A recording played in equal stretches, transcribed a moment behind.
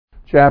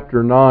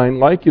chapter 9. I'd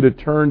like you to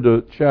turn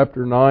to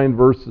chapter 9,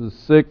 verses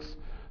 6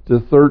 to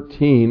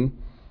 13.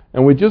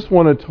 And we just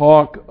want to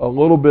talk a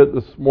little bit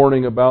this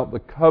morning about the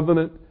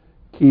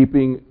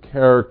covenant-keeping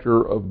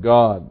character of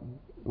God.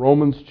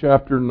 Romans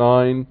chapter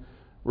 9,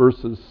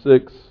 verses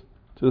 6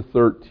 to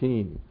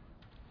 13.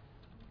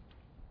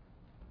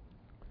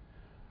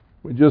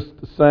 We just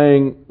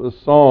sang the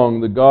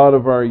song, "The God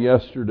of our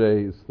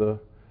yesterdays, the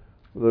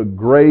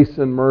grace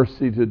and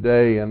mercy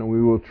today, and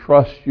we will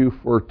trust you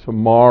for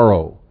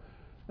tomorrow."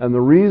 And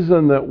the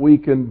reason that we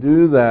can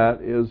do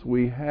that is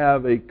we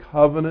have a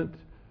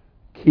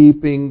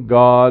covenant-keeping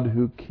God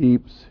who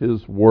keeps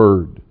His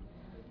word.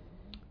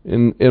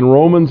 In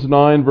Romans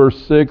 9,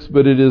 verse 6,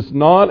 "But it is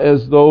not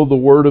as though the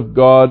word of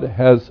God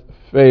has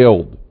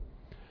failed.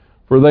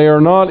 For they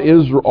are not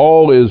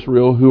all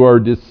Israel who are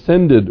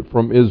descended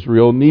from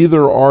Israel,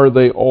 neither are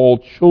they all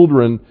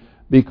children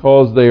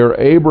because they are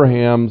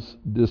Abraham's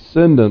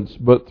descendants,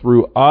 but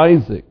through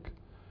Isaac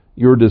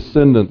your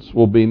descendants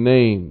will be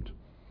named.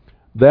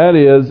 That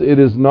is, it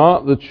is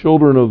not the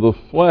children of the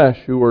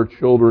flesh who are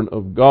children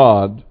of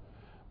God,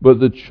 but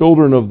the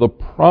children of the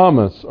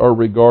promise are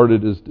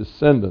regarded as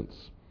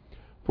descendants.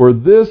 For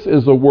this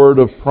is a word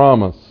of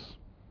promise.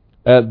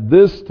 At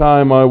this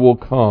time I will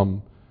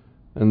come,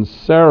 and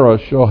Sarah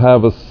shall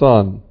have a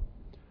son.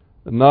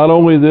 And not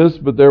only this,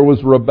 but there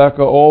was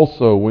Rebekah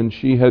also, when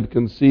she had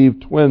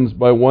conceived twins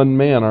by one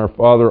man, our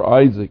father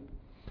Isaac.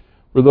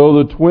 For though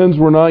the twins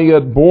were not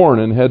yet born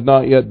and had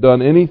not yet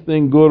done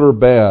anything good or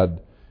bad,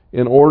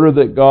 in order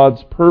that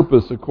God's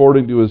purpose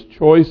according to His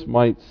choice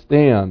might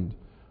stand,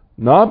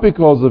 not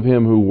because of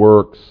him who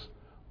works,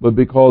 but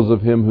because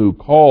of him who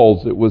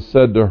calls, it was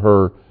said to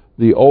her,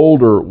 the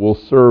older will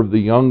serve the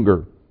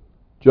younger,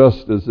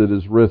 just as it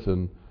is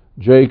written,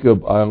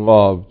 Jacob I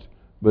loved,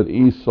 but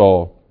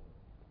Esau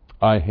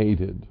I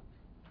hated."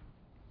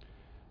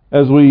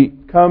 As we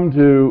come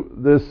to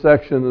this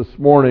section this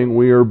morning,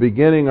 we are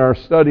beginning our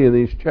study in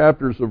these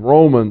chapters of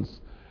Romans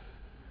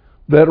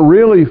that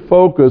really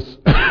focus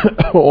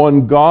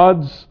on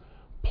God's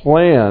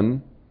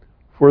plan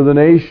for the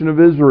nation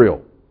of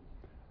Israel.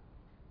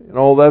 You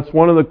know, that's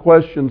one of the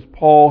questions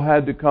Paul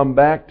had to come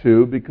back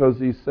to, because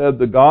he said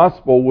the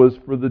gospel was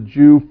for the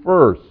Jew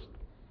first,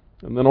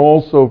 and then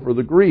also for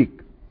the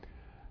Greek.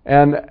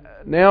 And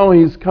now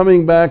he's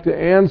coming back to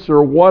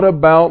answer, what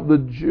about the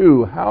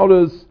Jew? How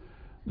does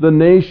the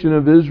nation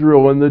of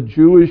Israel and the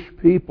Jewish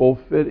people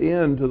fit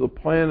into the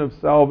plan of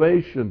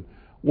salvation?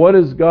 What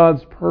is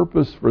God's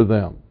purpose for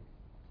them?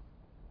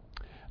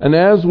 And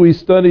as we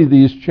study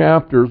these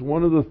chapters,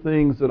 one of the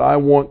things that I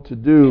want to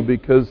do,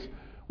 because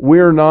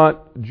we're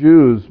not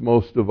Jews,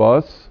 most of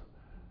us,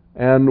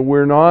 and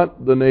we're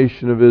not the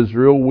nation of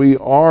Israel, we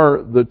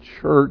are the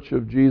church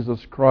of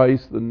Jesus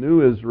Christ, the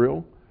new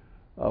Israel.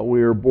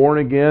 We are born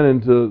again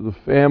into the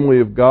family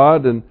of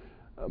God, and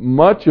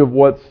much of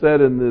what's said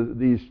in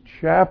these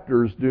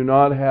chapters do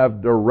not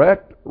have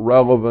direct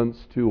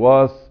relevance to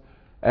us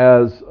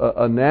as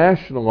a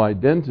national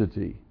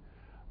identity,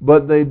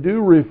 but they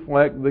do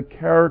reflect the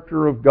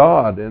character of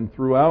God. And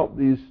throughout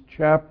these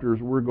chapters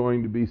we're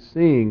going to be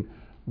seeing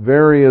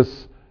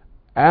various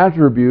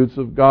attributes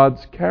of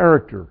God's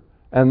character,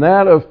 and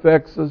that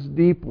affects us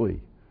deeply,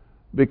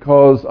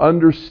 because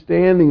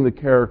understanding the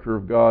character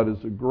of God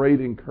is a great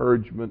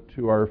encouragement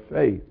to our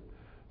faith.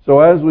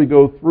 So as we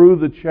go through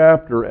the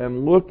chapter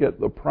and look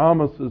at the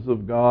promises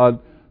of God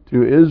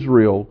to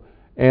Israel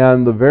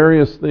and the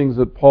various things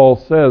that Paul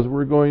says,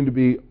 we're going to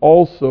be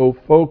also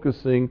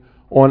focusing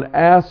on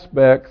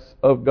aspects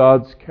of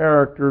God's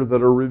character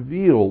that are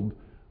revealed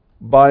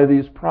by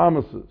these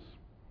promises.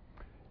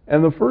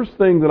 And the first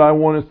thing that I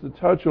want us to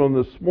touch on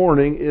this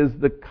morning is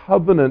the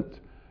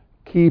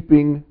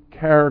covenant-keeping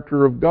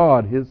character of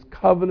God, His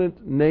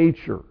covenant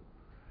nature.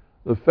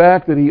 The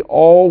fact that He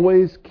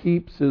always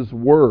keeps His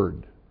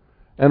word.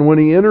 And when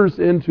He enters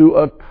into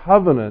a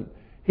covenant,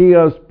 He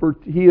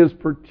is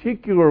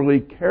particularly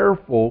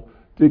careful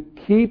to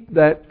keep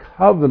that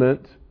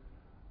covenant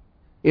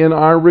in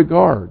our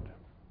regard.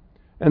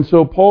 And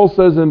so Paul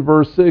says in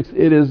verse 6,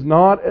 "It is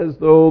not as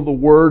though the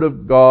word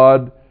of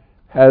God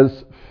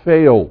has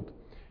failed."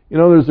 You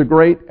know, there's a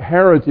great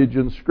heritage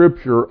in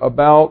Scripture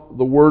about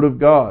the word of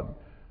God.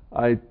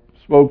 I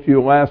spoke to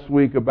you last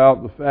week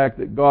about the fact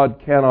that God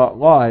cannot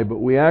lie, but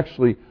we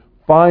actually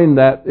find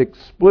that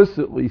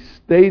explicitly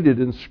stated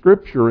in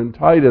Scripture in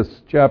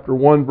Titus chapter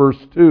 1, verse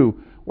 2,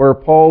 where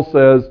Paul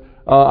says,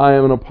 I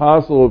am an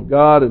apostle of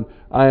God, and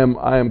I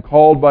am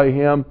called by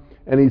Him.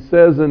 And he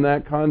says in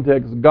that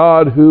context,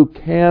 God who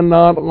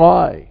cannot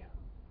lie.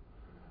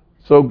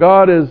 So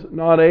God is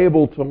not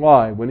able to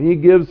lie. When He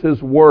gives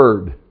His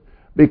word,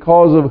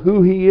 because of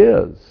who He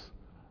is,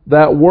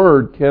 that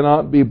word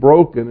cannot be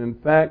broken. In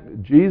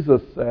fact,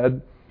 Jesus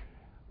said,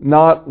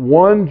 not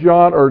one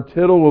jot or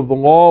tittle of the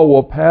law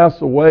will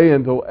pass away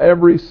until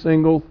every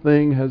single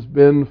thing has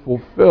been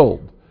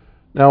fulfilled.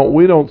 Now,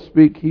 we don't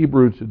speak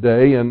Hebrew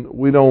today, and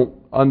we don't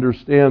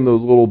understand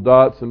those little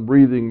dots and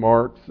breathing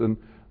marks and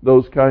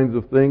those kinds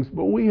of things,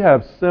 but we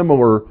have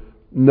similar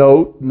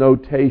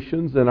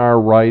notations in our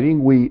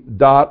writing. We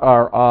dot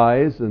our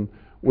I's and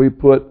we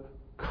put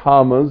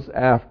commas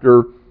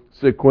after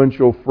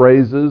sequential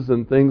phrases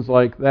and things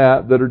like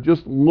that are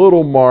just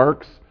little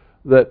marks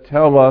that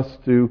tell us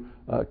to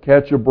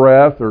catch a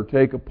breath or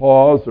take a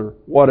pause or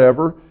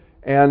whatever.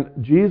 And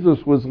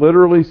Jesus was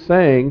literally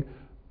saying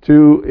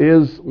to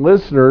His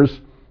listeners,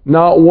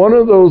 not one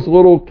of those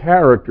little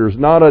characters,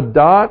 not a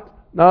dot,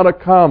 not a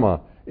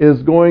comma,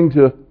 is going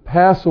to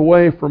pass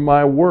away from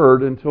my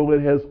word until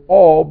it has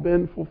all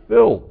been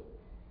fulfilled.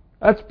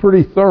 That's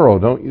pretty thorough,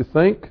 don't you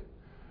think?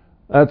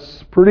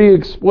 That's pretty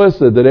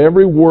explicit that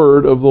every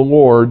word of the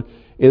Lord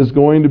is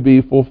going to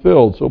be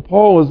fulfilled. So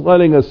Paul is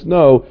letting us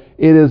know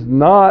it is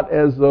not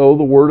as though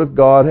the Word of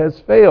God has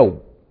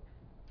failed.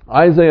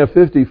 Isaiah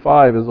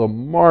 55 is a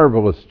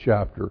marvelous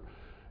chapter.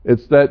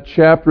 It's that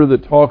chapter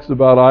that talks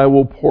about I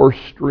will pour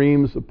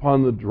streams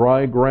upon the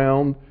dry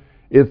ground.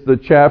 It's the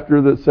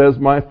chapter that says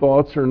my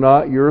thoughts are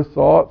not your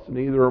thoughts,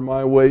 neither are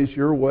my ways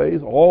your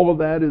ways. All of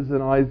that is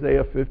in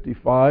Isaiah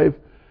 55.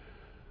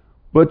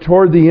 But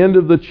toward the end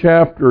of the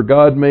chapter,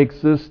 God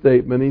makes this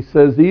statement. He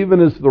says,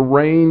 even as the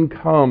rain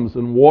comes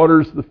and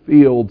waters the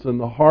fields and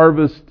the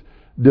harvest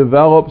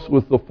develops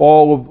with the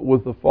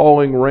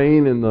falling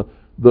rain and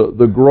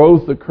the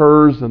growth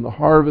occurs and the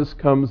harvest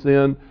comes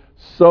in,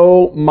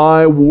 so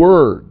my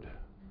word,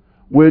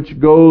 which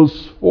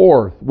goes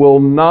forth, will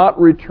not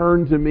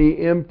return to me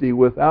empty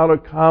without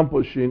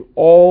accomplishing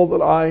all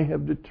that I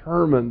have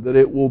determined that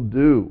it will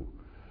do.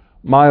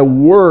 My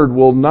word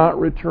will not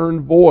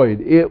return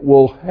void. It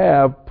will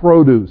have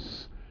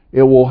produce.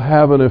 It will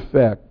have an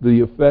effect, the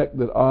effect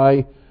that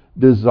I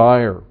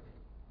desire.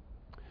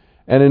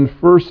 And in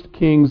 1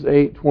 Kings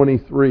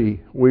 8:23,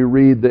 we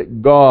read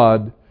that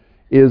God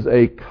is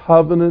a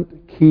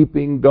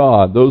covenant-keeping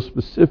God. Those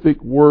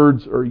specific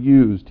words are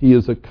used. He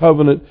is a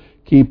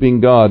covenant-keeping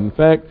God. In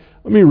fact,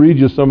 let me read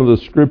you some of the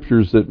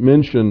scriptures that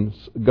mention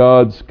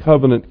God's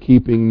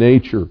covenant-keeping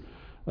nature.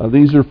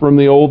 These are from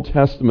the Old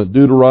Testament,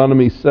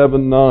 Deuteronomy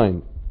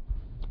 7:9.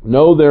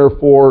 Know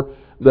therefore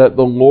that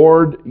the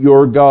Lord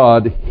your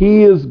God,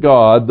 He is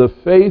God, the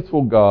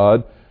faithful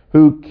God,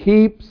 who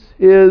keeps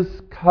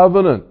His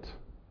covenant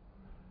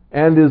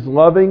and His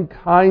loving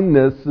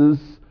kindness to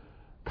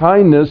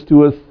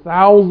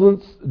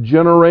 1,000th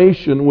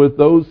generation with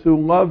those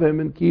who love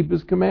Him and keep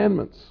His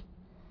commandments.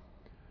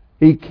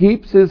 He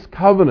keeps His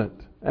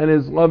covenant and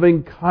His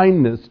loving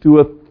kindness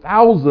to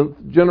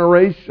 1,000th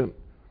generation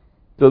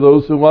to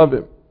those who love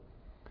Him.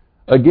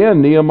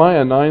 Again,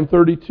 Nehemiah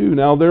 9:32.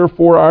 Now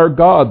therefore our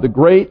God, the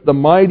great, the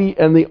mighty,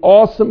 and the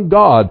awesome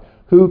God,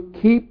 who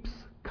keeps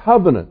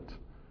covenant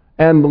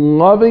and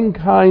loving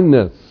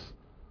kindness.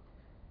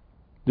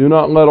 Do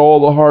not let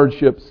all the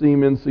hardships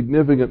seem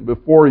insignificant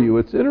before you.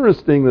 It's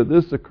interesting that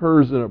this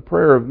occurs in a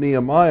prayer of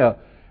Nehemiah.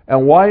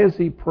 And why is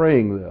he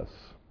praying this?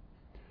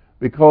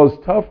 Because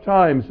tough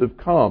times have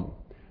come.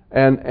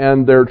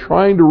 And they're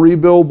trying to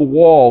rebuild the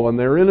wall, and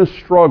they're in a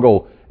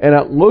struggle. And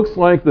it looks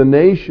like the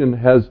nation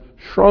has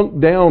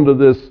shrunk down to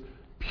this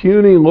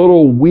puny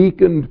little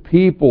weakened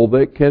people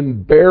that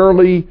can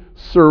barely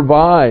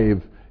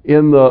survive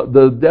in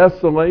the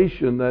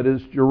desolation that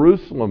is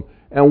Jerusalem.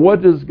 And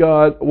what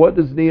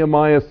does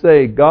Nehemiah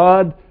say?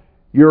 God,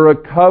 you're a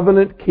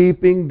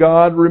covenant-keeping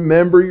God.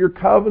 Remember your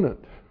covenant.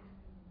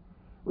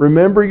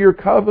 Remember your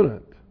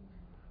covenant.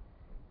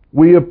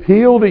 We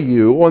appeal to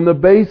you on the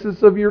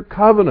basis of your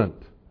covenant.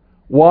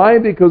 Why?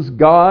 Because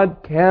God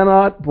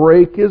cannot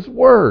break His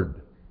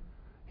word.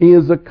 He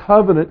is a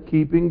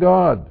covenant-keeping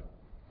God.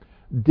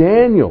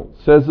 Daniel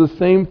says the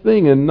same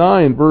thing in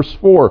 9 verse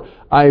 4.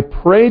 I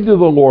prayed to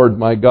the Lord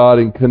my God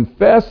and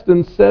confessed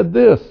and said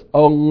this,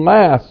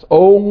 Alas,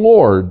 O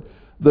Lord,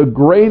 the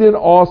great and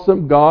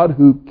awesome God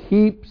who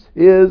keeps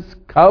His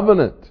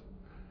covenant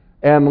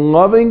and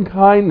loving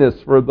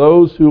kindness for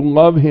those who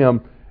love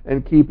Him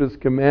and keep His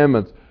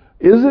commandments.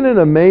 Isn't it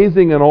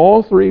amazing in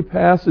all three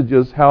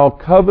passages how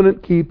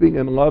covenant-keeping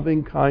and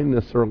loving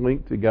kindness are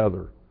linked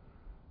together?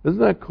 Isn't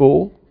that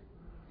cool?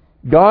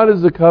 God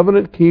is a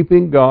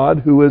covenant-keeping God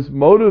who is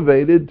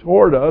motivated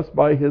toward us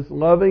by His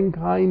loving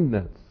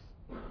kindness.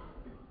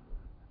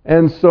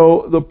 And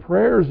so the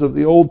prayers of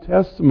the Old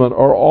Testament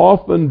are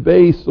often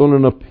based on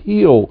an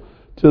appeal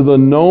to the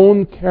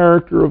known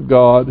character of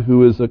God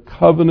who is a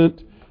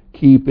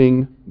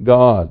covenant-keeping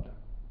God.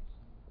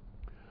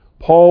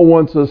 Paul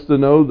wants us to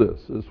know this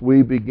as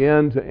we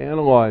begin to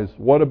analyze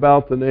what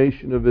about the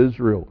nation of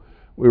Israel.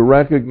 We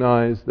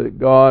recognize that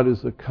God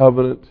is a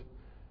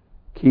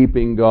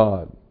covenant-keeping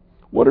God.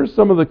 What are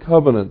some of the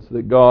covenants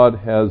that God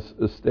has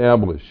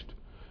established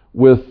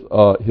with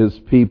His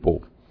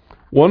people?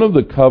 One of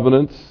the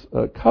covenants,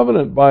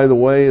 covenant, by the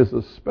way, is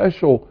a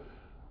special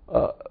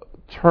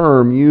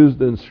term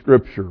used in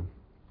Scripture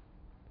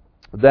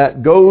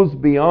that goes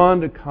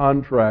beyond a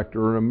contract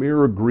or a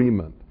mere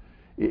agreement.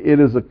 It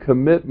is a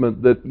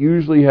commitment that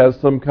usually has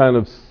some kind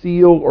of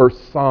seal or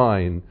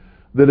sign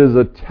that is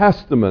a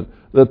testament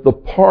that the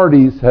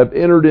parties have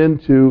entered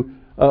into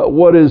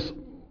what is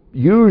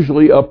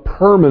usually a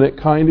permanent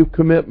kind of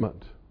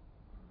commitment.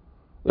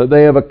 that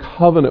they have a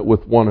covenant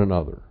with one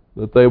another,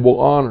 that they will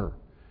honor.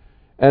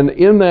 And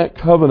in that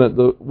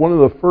covenant, one of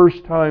the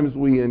first times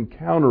we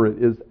encounter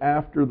it is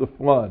after the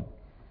flood.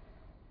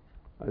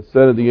 I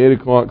said at the 8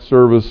 o'clock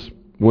service,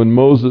 when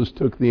Moses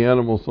took the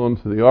animals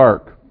onto the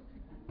ark.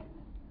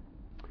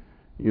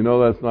 You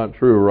know that's not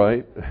true,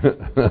 right?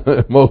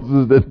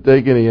 Moses didn't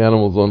take any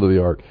animals onto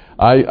the ark.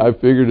 I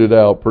figured it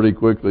out pretty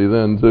quickly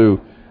then too.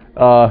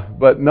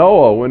 But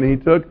Noah, when he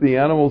took the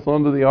animals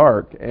onto the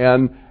ark,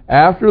 and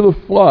after the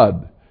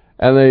flood,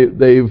 and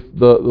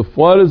the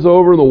flood is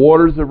over, the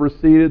waters have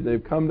receded,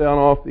 they've come down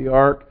off the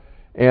ark,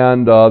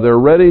 and they're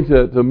ready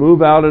to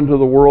move out into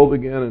the world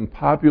again and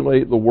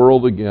populate the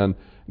world again.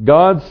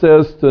 God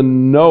says to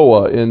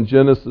Noah in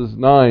Genesis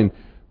 9,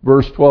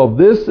 verse 12,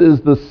 "This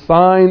is the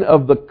sign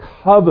of the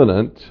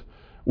covenant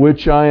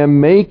which I am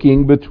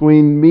making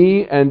between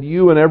me and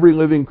you and every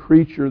living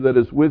creature that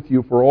is with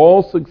you for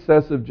all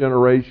successive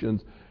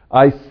generations.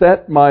 I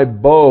set my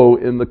bow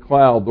in the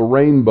cloud, the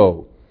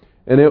rainbow,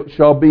 and it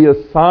shall be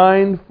a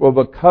sign of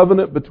a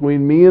covenant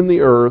between me and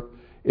the earth.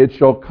 It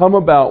shall come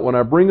about when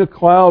I bring a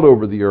cloud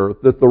over the earth,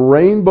 that the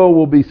rainbow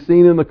will be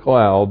seen in the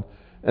cloud,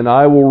 and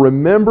I will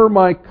remember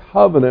my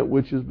covenant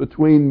which is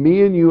between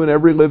me and you and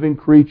every living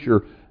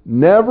creature.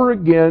 Never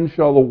again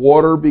shall the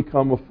water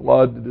become a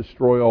flood to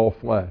destroy all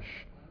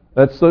flesh."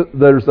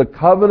 There's a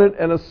covenant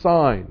and a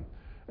sign,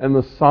 and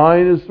the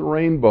sign is the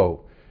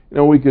rainbow. You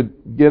know, we could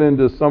get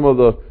into some of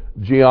the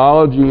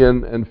geology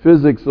and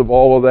physics of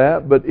all of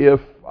that, but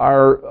if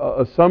our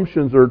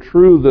assumptions are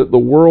true that the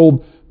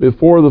world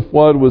before the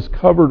flood was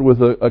covered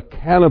with a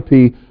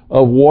canopy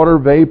of water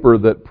vapor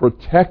that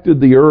protected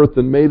the earth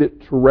and made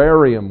it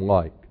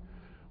terrarium-like,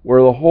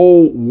 where the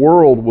whole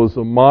world was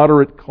a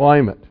moderate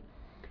climate.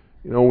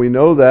 You know, we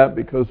know that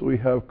because we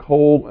have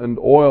coal and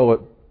oil at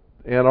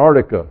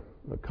Antarctica,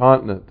 the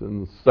continent,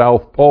 and the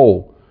South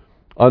Pole,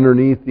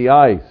 underneath the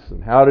ice.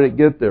 And how did it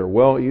get there?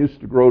 Well, it used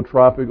to grow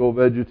tropical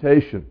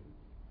vegetation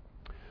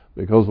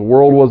because the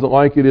world wasn't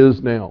like it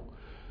is now.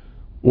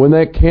 When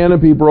that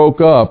canopy broke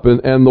up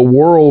and the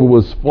world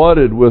was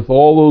flooded with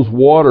all those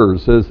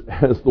waters as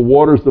the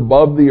waters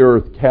above the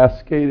earth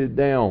cascaded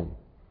down,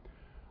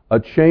 a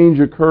change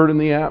occurred in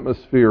the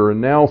atmosphere, and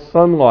now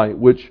sunlight,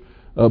 which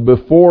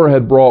before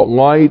had brought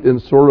light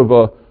and sort of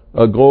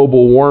a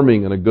global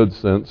warming in a good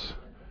sense,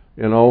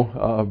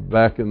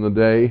 back in the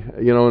day,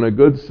 in a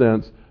good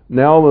sense,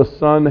 now the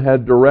sun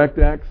had direct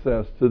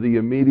access to the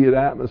immediate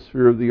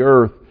atmosphere of the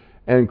earth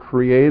and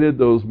created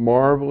those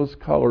marvelous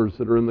colors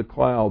that are in the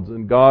clouds.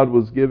 And God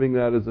was giving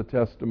that as a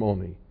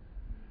testimony.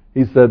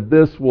 He said,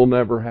 "This will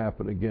never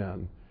happen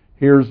again.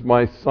 Here's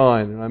my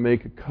sign, and I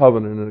make a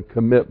covenant and a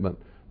commitment.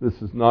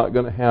 This is not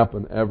going to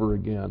happen ever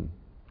again."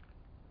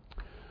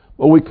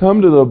 Well, we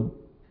come to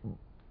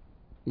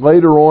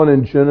later on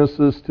in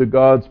Genesis to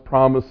God's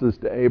promises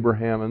to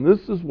Abraham, and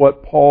this is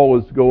what Paul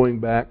is going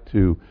back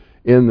to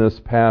in this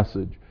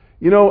passage.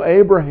 You know,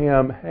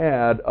 Abraham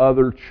had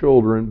other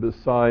children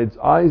besides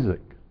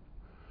Isaac.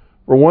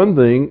 For one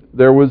thing,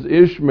 there was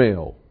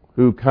Ishmael,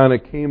 who kind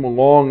of came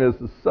along as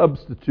a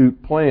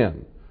substitute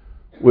plan,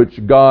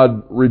 which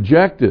God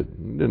rejected.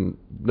 He didn't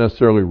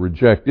necessarily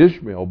reject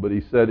Ishmael, but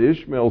he said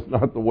Ishmael's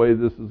not the way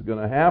this is going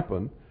to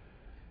happen.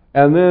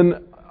 And then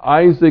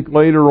Isaac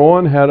later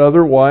on had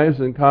other wives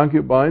and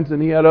concubines,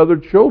 and he had other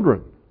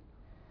children.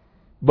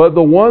 But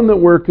the one that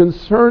we're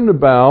concerned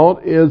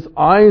about is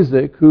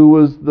Isaac, who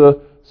was the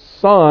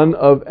son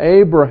of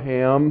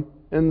Abraham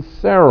and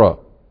Sarah.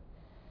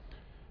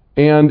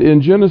 And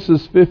in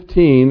Genesis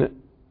 15,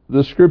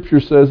 the Scripture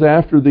says,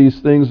 "After these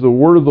things the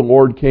word of the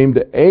Lord came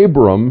to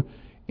Abram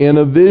in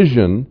a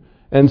vision,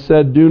 and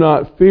said, 'Do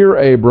not fear,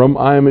 Abram,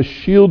 I am a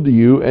shield to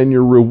you, and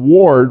your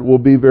reward will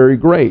be very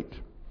great.'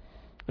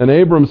 And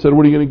Abram said,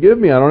 'What are you going to give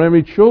me? I don't have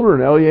any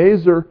children.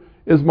 Eliezer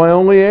is my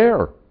only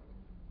heir.'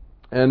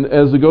 And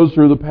as it goes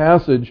through the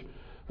passage,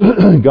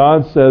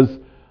 God says,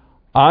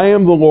 'I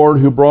am the Lord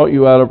who brought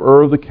you out of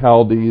Ur of the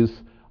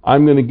Chaldees.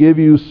 I'm going to give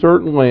you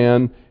certain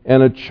land,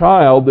 and a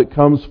child that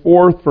comes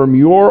forth from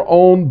your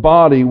own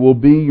body will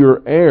be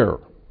your heir.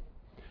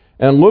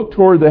 And look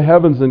toward the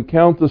heavens and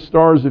count the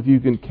stars if you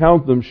can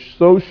count them,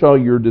 so shall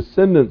your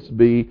descendants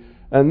be.'"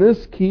 And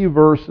this key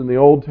verse in the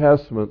Old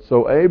Testament,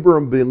 "So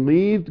Abram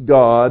believed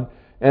God,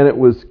 and it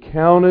was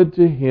counted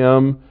to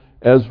him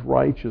as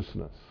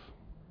righteousness."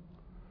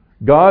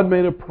 God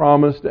made a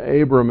promise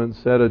to Abram and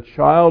said, "A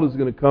child is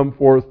going to come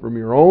forth from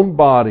your own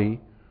body.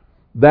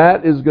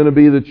 That is going to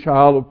be the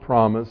child of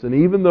promise. And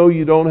even though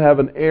you don't have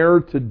an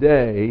heir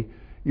today,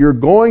 you're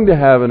going to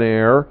have an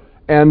heir,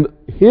 and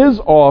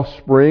his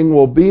offspring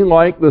will be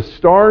like the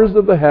stars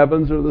of the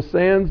heavens or the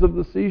sands of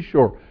the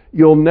seashore."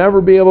 You'll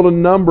never be able to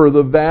number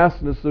the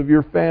vastness of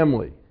your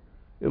family.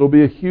 It'll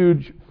be a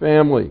huge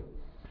family.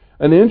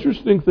 An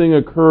interesting thing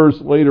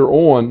occurs later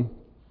on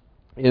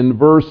in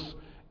verse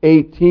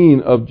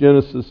 18 of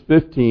Genesis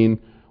 15,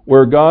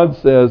 where God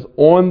says,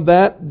 "On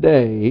that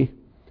day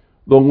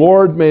the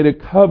Lord made a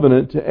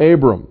covenant to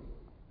Abram,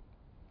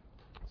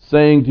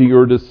 saying, 'To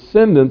your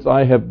descendants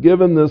I have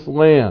given this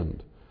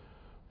land,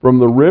 from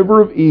the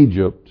river of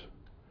Egypt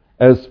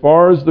as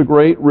far as the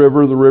great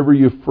river, the river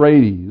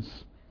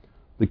Euphrates,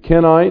 the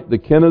Kenite, the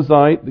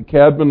Kenizzite, the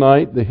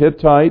Cadmonite, the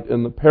Hittite,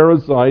 and the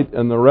Perizzite,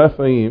 and the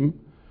Rephaim,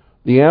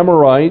 the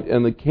Amorite,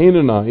 and the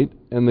Canaanite,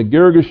 and the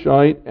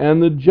Girgashite,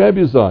 and the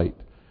Jebusite.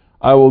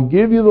 I will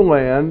give you the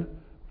land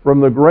from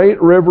the great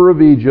river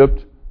of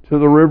Egypt to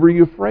the river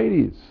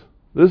Euphrates.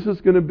 This is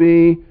going to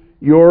be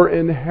your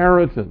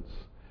inheritance.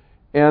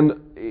 And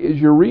as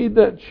you read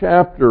that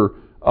chapter,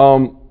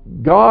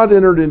 God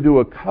entered into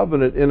a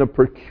covenant in a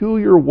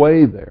peculiar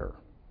way there,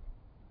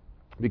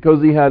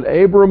 because he had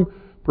Abram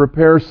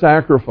prepare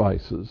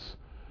sacrifices,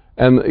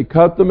 and he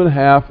cut them in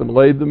half and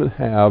laid them in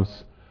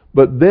halves,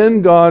 but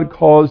then God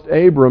caused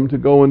Abram to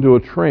go into a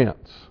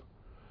trance.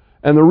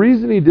 And the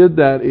reason he did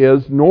that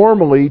is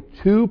normally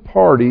two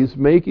parties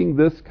making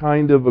this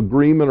kind of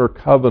agreement or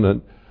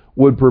covenant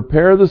would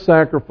prepare the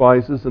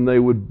sacrifices, and they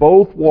would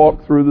both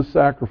walk through the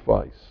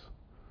sacrifice.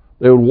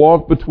 They would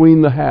walk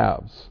between the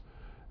halves.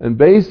 And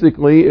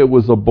basically it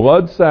was a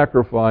blood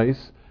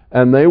sacrifice,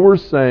 and they were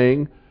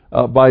saying,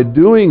 by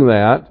doing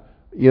that,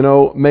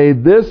 may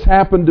this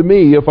happen to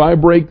me if I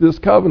break this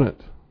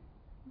covenant.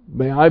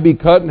 May I be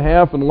cut in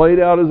half and laid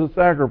out as a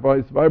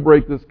sacrifice if I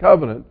break this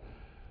covenant.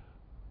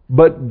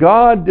 But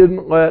God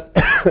didn't let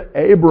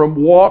Abram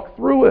walk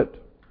through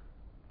it.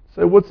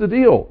 Say, what's the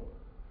deal?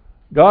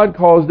 God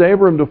caused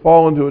Abram to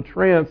fall into a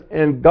trance,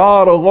 and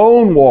God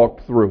alone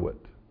walked through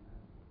it.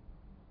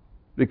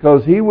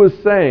 Because he was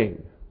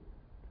saying,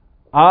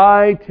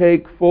 I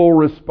take full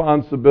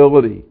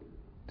responsibility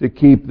to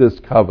keep this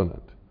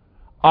covenant.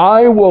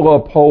 I will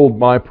uphold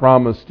my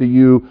promise to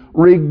you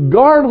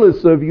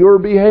regardless of your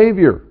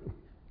behavior.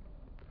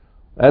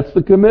 That's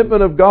the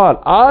commitment of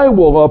God. I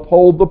will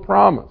uphold the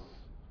promise.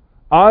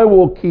 I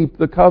will keep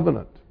the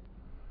covenant.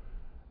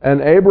 And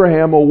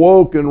Abraham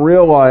awoke and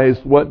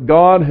realized what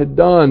God had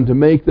done to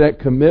make that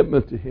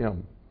commitment to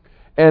him.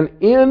 And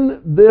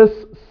in this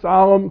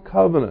solemn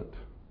covenant,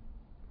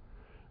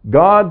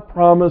 God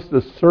promised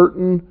a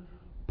certain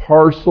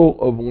parcel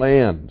of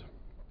land.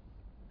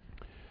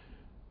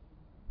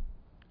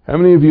 How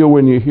many of you,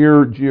 when you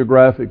hear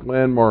geographic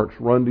landmarks,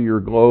 run to your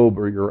globe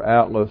or your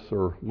atlas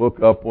or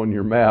look up on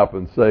your map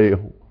and say,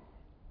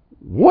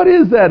 what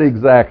is that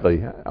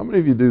exactly? How many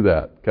of you do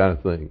that kind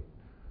of thing?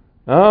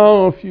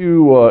 Oh, a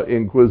few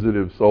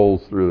inquisitive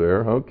souls through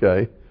there.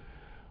 Okay.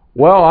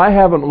 Well, I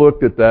haven't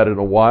looked at that in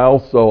a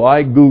while, so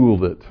I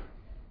Googled it.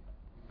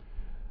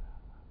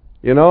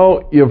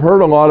 You've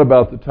heard a lot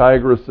about the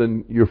Tigris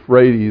and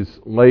Euphrates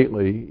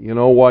lately. You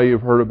know why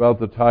you've heard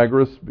about the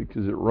Tigris?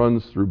 Because it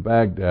runs through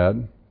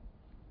Baghdad.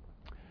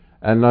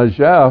 And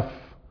Najaf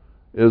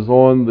is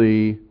on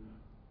the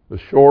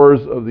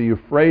shores of the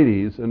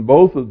Euphrates, and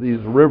both of these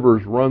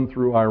rivers run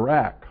through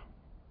Iraq.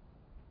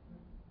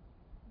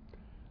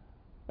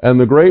 And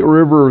the great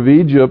river of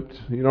Egypt,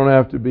 you don't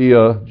have to be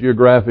a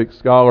geographic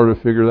scholar to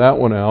figure that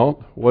one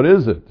out. What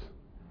is it?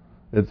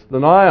 It's the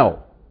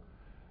Nile.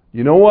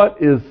 You know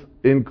what is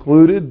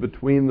included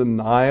between the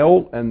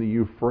Nile and the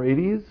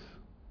Euphrates?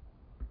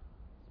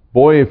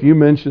 Boy, if you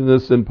mention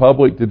this in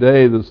public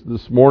today,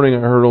 this morning I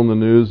heard on the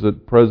news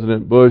that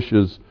President Bush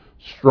is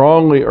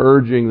strongly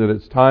urging that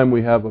it's time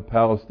we have a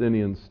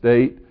Palestinian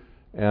state,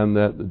 and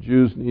that the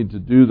Jews need to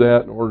do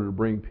that in order to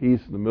bring peace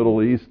in the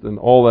Middle East. And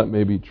all that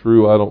may be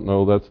true. I don't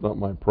know. That's not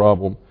my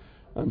problem.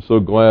 I'm so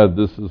glad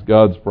this is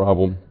God's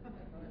problem.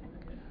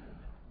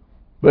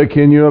 But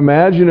can you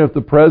imagine if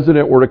the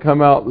president were to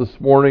come out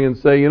this morning and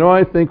say,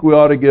 I think we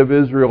ought to give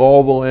Israel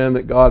all the land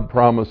that God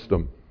promised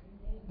them.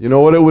 You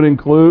know what it would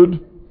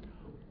include?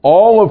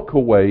 All of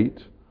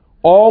Kuwait,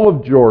 all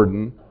of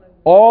Jordan,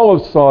 all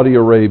of Saudi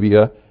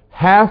Arabia,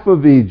 half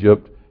of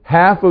Egypt,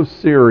 half of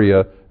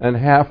Syria, and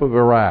half of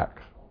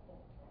Iraq.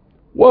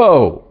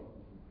 Whoa!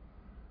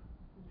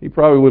 He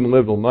probably wouldn't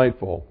live till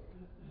nightfall.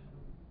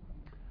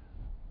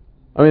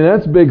 I mean,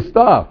 that's big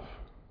stuff.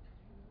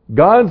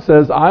 God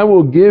says, I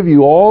will give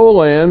you all the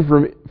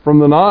land from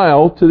the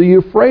Nile to the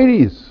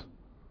Euphrates.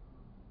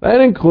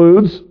 That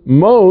includes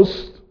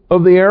most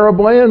of the Arab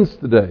lands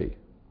today.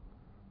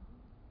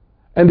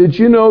 And did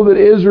you know that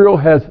Israel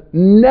has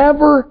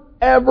never,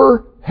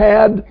 ever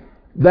had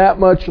that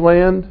much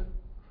land?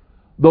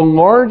 The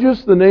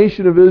largest the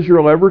nation of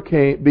Israel ever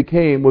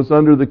became was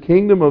under the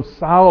kingdom of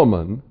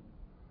Solomon.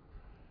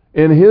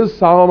 In his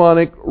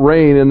Solomonic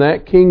reign in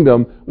that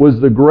kingdom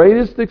was the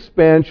greatest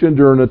expansion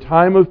during a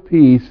time of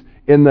peace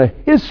in the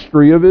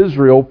history of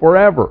Israel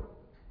forever.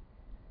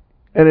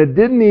 And it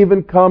didn't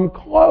even come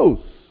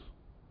close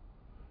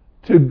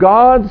to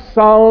God's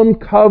solemn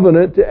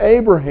covenant to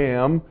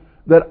Abraham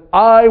that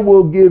I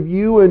will give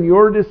you and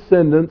your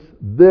descendants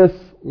this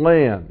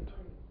land.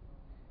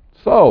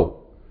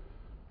 So,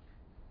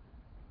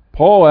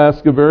 Paul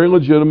asks a very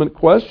legitimate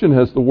question.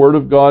 Has the Word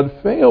of God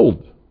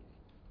failed?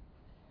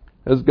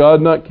 Has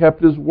God not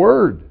kept His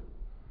Word?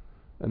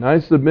 And I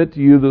submit to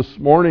you this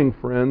morning,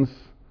 friends,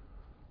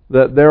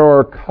 that there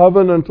are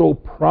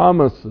covenantal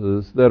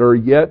promises that are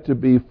yet to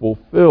be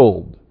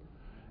fulfilled.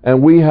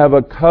 And we have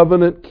a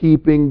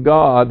covenant-keeping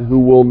God who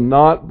will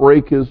not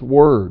break His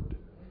Word.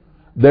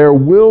 There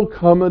will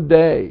come a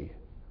day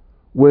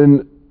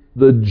when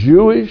the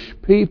Jewish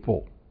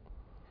people,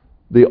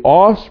 the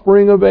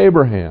offspring of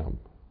Abraham,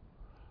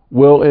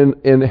 will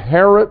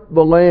inherit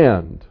the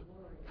land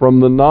from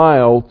the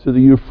Nile to the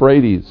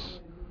Euphrates.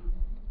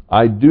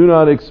 I do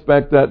not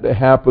expect that to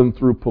happen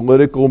through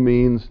political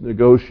means,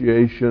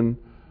 negotiation,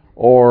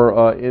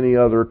 or any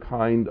other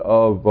kind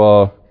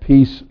of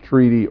peace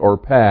treaty or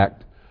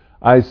pact.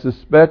 I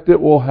suspect it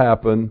will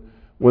happen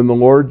when the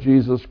Lord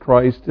Jesus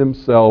Christ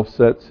Himself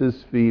sets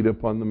His feet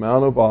upon the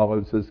Mount of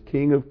Olives as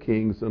King of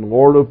Kings and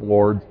Lord of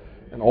Lords,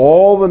 and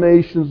all the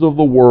nations of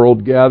the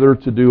world gather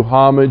to do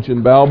homage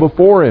and bow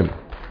before Him.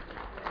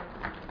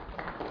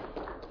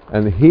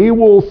 And He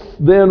will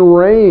then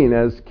reign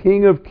as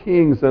King of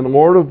Kings and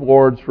Lord of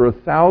Lords for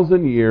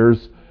 1,000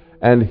 years,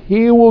 and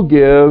He will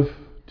give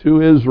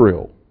to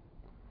Israel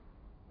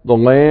the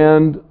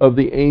land of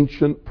the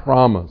ancient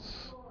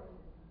promise,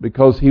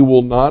 because He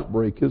will not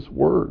break His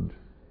word.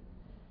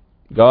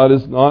 God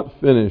is not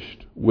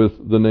finished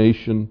with the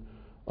nation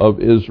of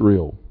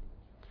Israel.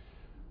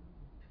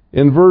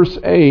 In verse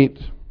 8,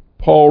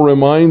 Paul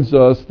reminds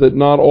us that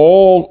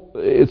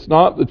it's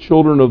not the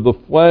children of the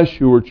flesh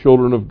who are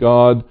children of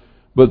God,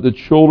 but the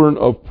children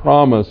of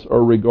promise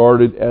are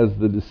regarded as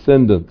the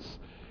descendants.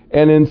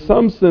 And in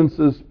some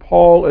senses,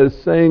 Paul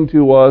is saying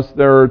to us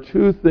there are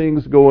two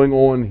things going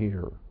on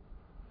here.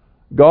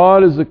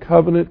 God is a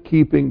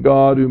covenant-keeping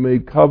God who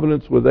made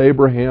covenants with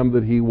Abraham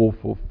that He will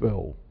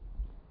fulfill.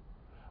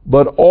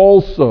 But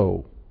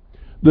also,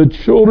 the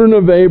children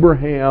of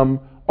Abraham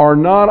are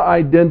not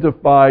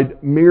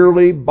identified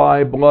merely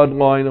by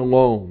bloodline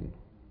alone,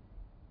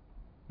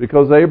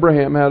 because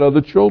Abraham had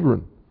other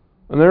children,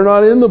 and they're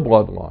not in the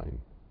bloodline.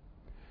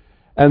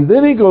 And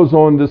then he goes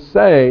on to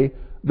say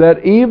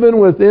that even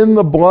within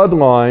the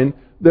bloodline,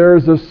 there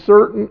is a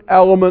certain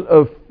element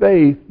of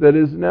faith that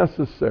is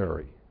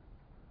necessary.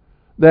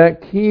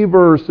 That key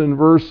verse in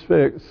verse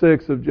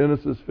 6 of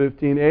Genesis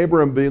 15,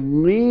 Abraham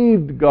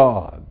believed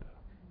God,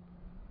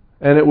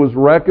 and it was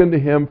reckoned to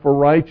him for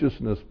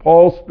righteousness.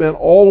 Paul spent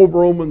all of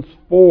Romans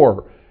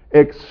 4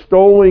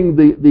 extolling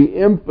the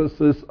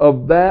emphasis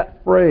of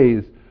that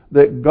phrase,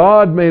 that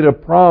God made a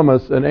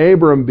promise and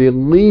Abraham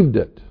believed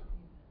it.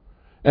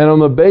 And on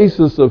the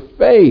basis of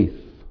faith,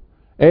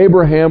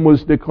 Abraham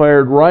was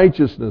declared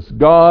righteousness.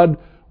 God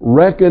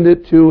reckoned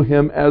it to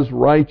him as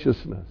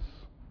righteousness.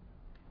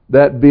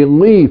 That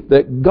belief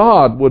that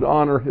God would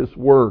honor His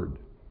word.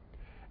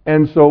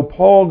 And so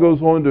Paul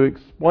goes on to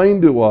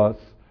explain to us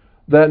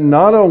that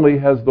not only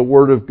has the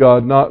word of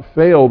God not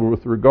failed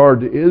with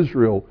regard to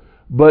Israel,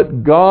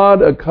 but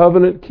God, a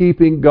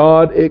covenant-keeping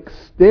God,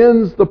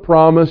 extends the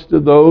promise to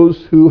those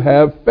who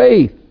have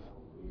faith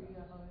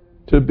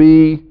to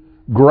be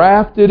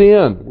grafted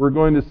in. We're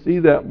going to see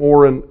that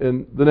more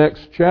in the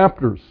next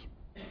chapters.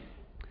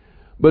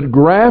 But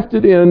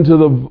grafted into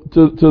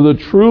the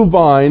true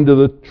vine, to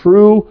the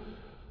true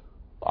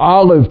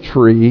olive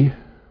tree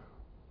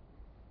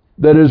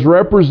that is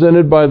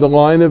represented by the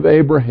line of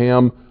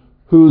Abraham,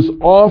 whose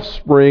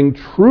offspring,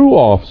 true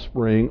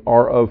offspring,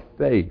 are of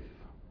faith.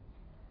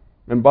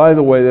 And by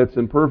the way, that's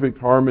in perfect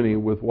harmony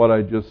with what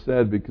I just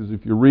said, because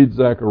if you read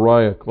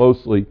Zechariah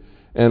closely,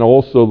 and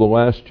also the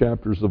last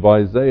chapters of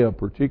Isaiah,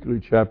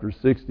 particularly chapter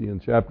 60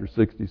 and chapter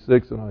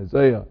 66 in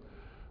Isaiah,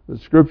 the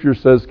Scripture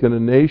says, can a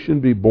nation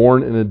be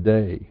born in a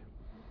day?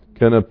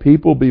 Can a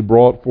people be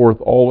brought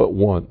forth all at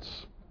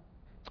once?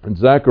 And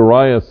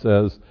Zechariah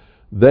says,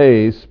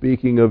 they,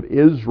 speaking of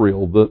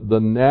Israel, the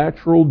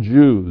natural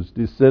Jews,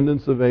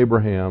 descendants of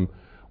Abraham,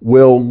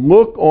 will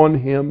look on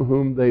Him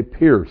whom they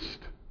pierced.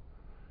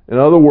 In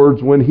other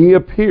words, when He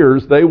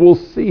appears, they will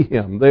see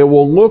Him. They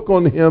will look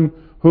on Him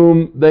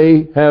whom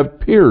they have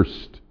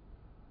pierced.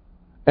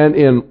 And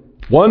in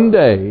one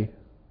day,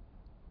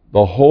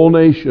 the whole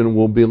nation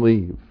will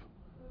believe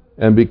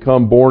and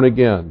become born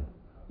again.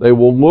 They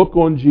will look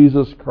on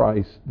Jesus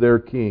Christ, their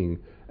King,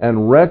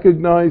 and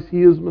recognize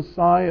He is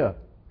Messiah,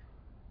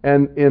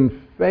 and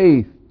in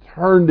faith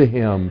turn to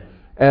Him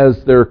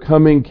as their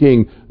coming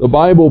King. The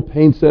Bible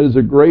paints that as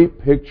a great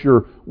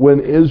picture when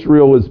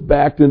Israel is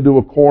backed into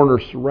a corner,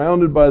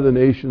 surrounded by the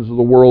nations of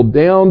the world,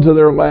 down to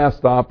their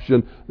last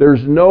option.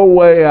 There's no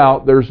way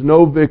out. There's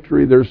no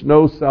victory. There's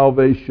no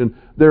salvation.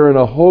 They're in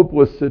a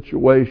hopeless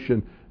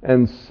situation.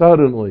 And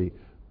suddenly,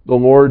 the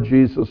Lord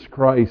Jesus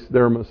Christ,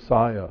 their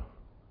Messiah,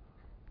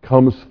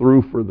 comes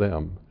through for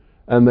them,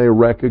 and they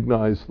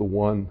recognize the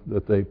one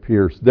that they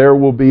pierced. There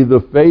will be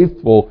the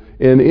faithful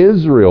in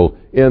Israel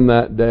in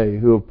that day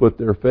who have put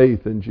their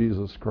faith in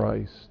Jesus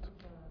Christ.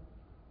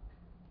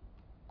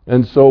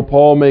 And so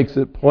Paul makes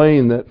it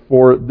plain that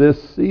for this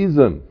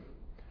season,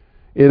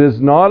 it is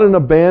not an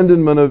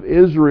abandonment of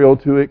Israel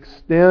to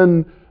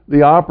extend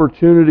the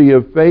opportunity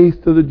of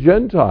faith to the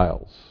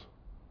Gentiles,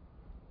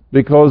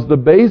 because the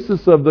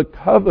basis of the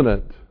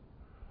covenant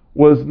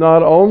was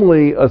not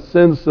only a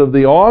sense of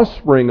the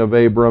offspring of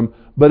Abram,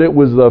 but it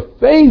was the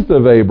faith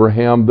of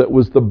Abraham that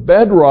was the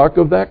bedrock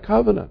of that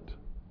covenant.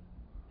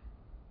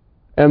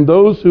 And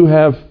those who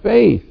have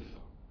faith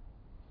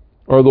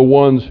are the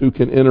ones who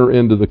can enter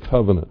into the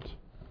covenant.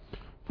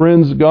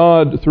 Friends,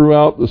 God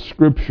throughout the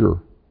Scripture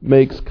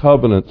makes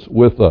covenants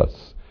with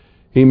us.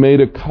 He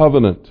made a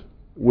covenant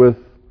with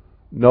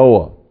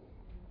Noah.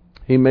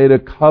 He made a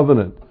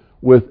covenant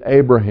with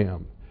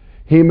Abraham.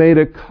 He made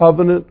a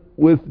covenant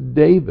with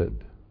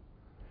David.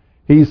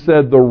 He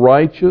said, the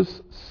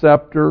righteous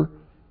scepter,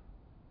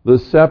 the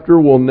scepter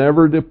will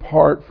never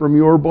depart from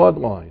your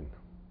bloodline.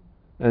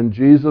 And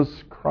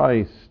Jesus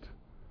Christ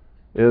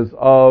is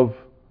of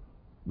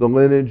the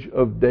lineage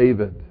of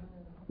David.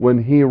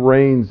 When He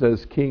reigns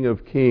as King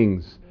of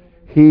Kings,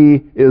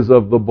 He is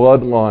of the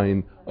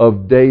bloodline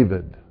of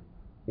David.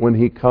 When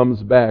He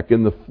comes back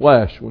in the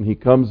flesh, when He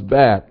comes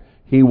back,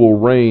 He will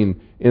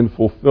reign in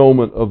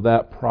fulfillment of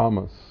that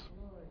promise.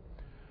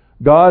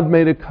 God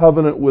made a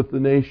covenant with the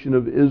nation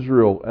of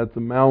Israel at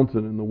the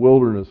mountain in the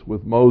wilderness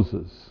with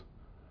Moses.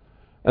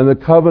 And the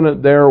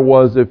covenant there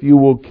was, if you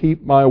will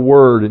keep my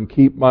word and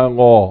keep my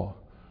law,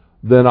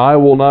 then I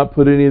will not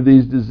put any of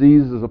these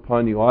diseases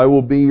upon you. I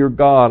will be your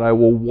God. I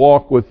will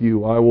walk with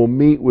you. I will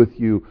meet with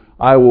you.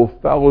 I will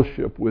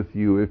fellowship with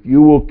you if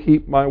you will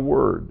keep my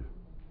word.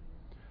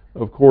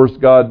 Of course,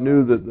 God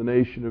knew that the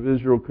nation of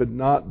Israel could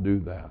not do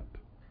that.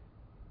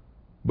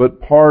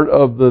 But part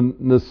of the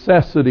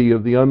necessity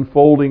of the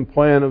unfolding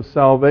plan of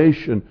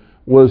salvation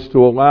was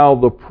to allow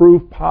the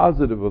proof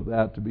positive of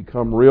that to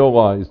become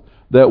realized,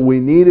 that we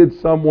needed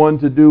someone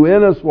to do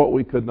in us what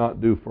we could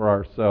not do for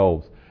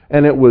ourselves.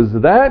 And it was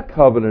that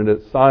covenant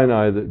at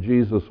Sinai that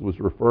Jesus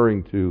was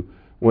referring to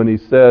when He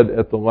said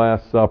at the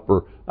Last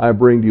Supper, I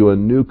bring to you a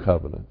new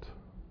covenant.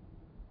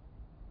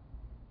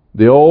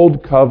 The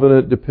old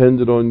covenant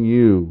depended on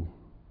you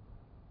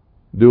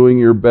doing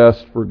your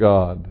best for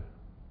God.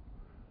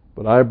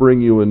 But I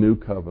bring you a new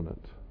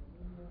covenant.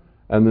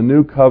 And the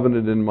new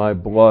covenant in my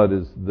blood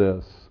is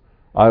this: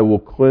 I will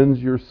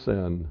cleanse your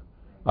sin.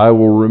 I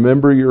will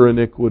remember your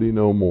iniquity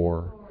no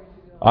more.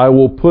 I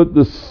will put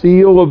the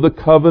seal of the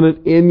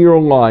covenant in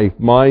your life,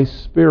 my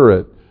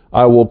Spirit.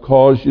 I will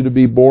cause you to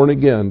be born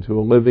again to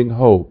a living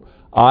hope.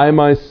 I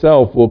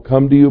myself will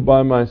come to you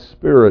by my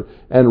Spirit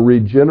and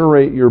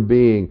regenerate your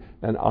being,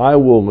 and I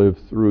will live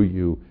through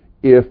you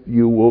if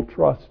you will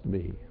trust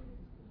me.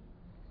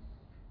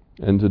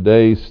 And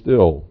today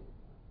still,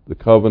 the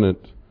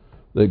covenant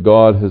that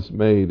God has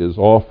made is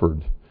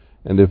offered.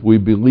 And if we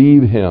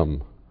believe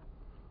Him,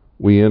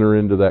 we enter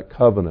into that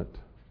covenant.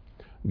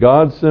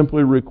 God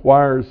simply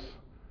requires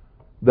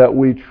that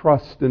we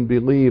trust and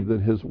believe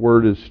that His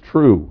Word is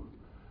true.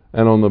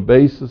 And on the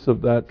basis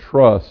of that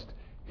trust,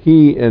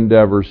 He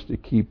endeavors to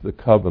keep the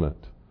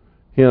covenant.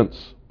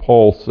 Hence,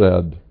 Paul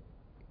said,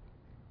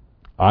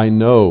 I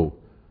know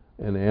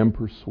and am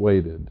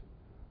persuaded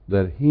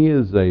that He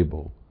is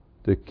able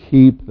to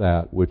keep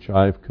that which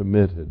I've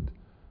committed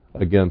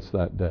against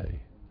that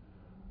day.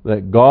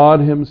 That God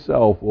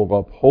Himself will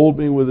uphold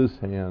me with His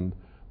hand,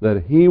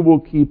 that He will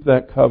keep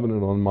that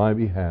covenant on my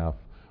behalf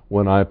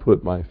when I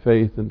put my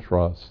faith and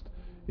trust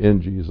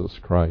in Jesus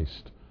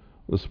Christ.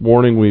 This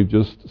morning we've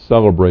just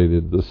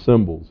celebrated the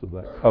symbols of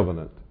that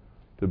covenant,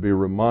 to be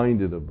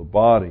reminded of the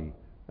body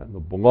and the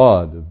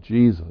blood of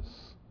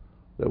Jesus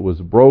that was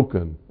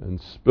broken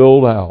and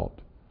spilled out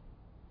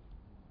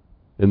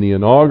in the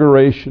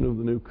inauguration of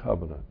the new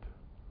covenant,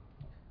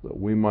 that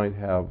we might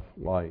have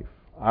life.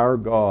 Our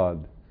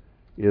God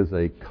is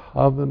a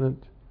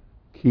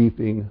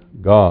covenant-keeping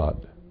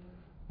God,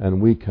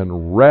 and we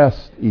can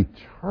rest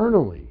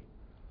eternally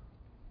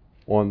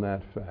on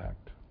that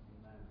fact.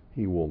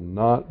 He will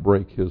not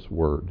break His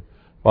word.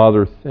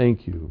 Father,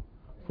 thank You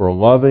for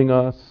loving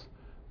us.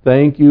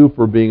 Thank You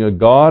for being a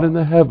God in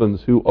the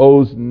heavens who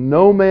owes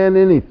no man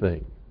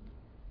anything,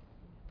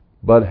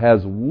 but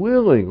has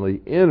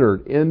willingly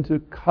entered into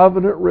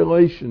covenant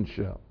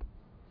relationship,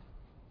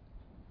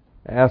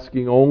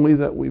 asking only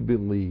that we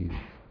believe.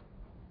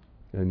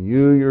 And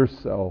You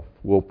Yourself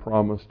will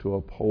promise to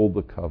uphold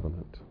the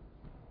covenant.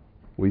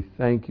 We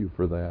thank You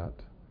for that.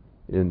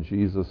 In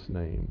Jesus'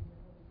 name,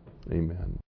 amen.